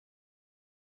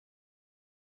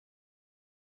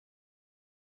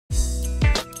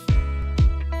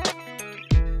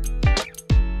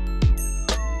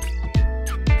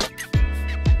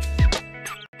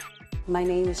My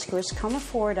name is Cris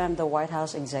Comerford. I'm the White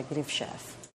House Executive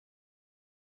Chef.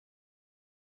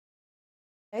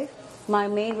 Okay. My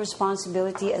main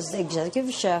responsibility as the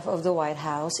Executive Chef of the White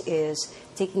House is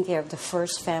taking care of the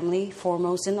first family,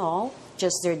 foremost in all,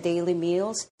 just their daily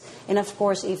meals. And of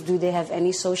course, if they have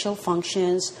any social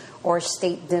functions or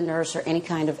state dinners or any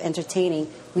kind of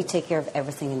entertaining, we take care of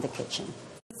everything in the kitchen.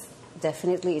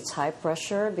 Definitely, it's high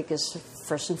pressure because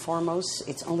first and foremost,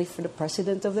 it's only for the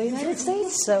President of the United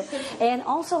States. So, and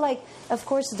also, of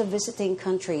course, the visiting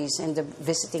countries and the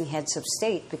visiting heads of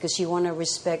state, because you want to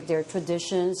respect their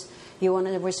traditions, you want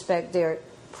to respect their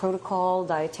protocol,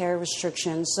 dietary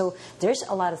restrictions. So there's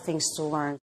a lot of things to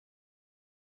learn.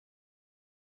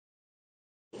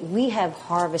 We have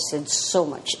harvested so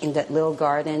much in that little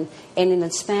garden, and in the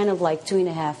span of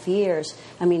 2.5 years,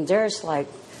 I mean, there's like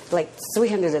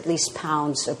 300 at least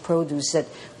pounds of produce that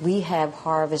we have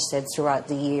harvested throughout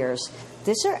the years.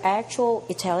 These are actual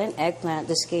Italian eggplant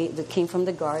that came from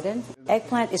the garden.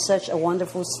 Eggplant is such a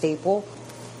wonderful staple.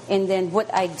 And then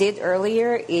what I did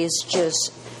earlier is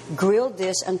just grill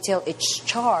this until it's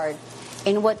charred.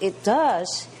 And what it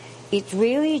does, it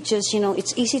really just,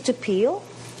 it's easy to peel,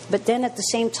 but then at the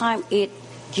same time, it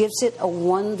gives it a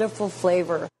wonderful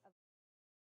flavor.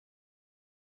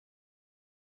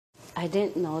 I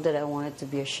didn't know that I wanted to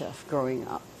be a chef growing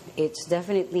up. It's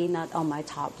definitely not on my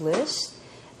top list.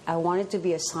 I wanted to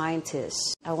be a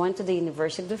scientist. I went to the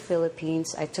University of the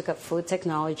Philippines. I took up food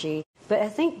technology. But I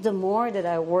think the more that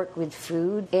I work with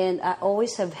food, and I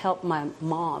always have helped my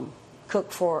mom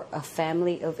cook for a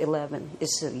family of 11.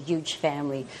 It's a huge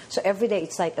family. So every day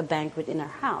it's like a banquet in our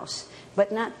house.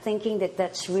 But not thinking that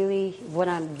that's really what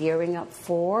I'm gearing up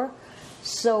for.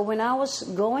 So when I was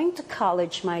going to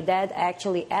college, my dad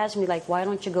actually asked me, why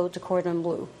don't you go to Cordon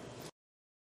Bleu?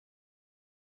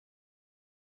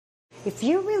 If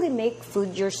you really make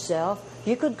food yourself,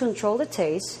 you could control the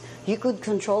taste, you could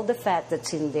control the fat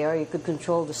that's in there, you could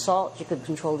control the salt, you could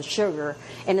control the sugar,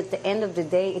 and at the end of the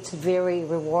day, it's very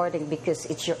rewarding because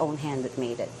it's your own hand that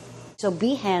made it. So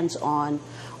be hands-on,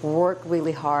 work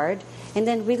really hard, and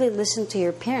then really listen to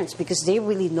your parents because they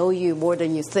really know you more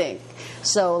than you think.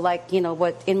 So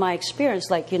what in my experience,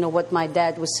 what my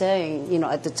dad was saying,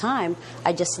 at the time,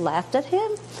 I just laughed at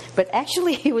him. But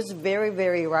actually, he was very,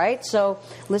 very right. So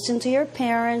listen to your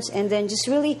parents and then just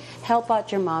really help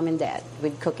out your mom and dad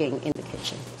with cooking in the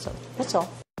kitchen. So that's all.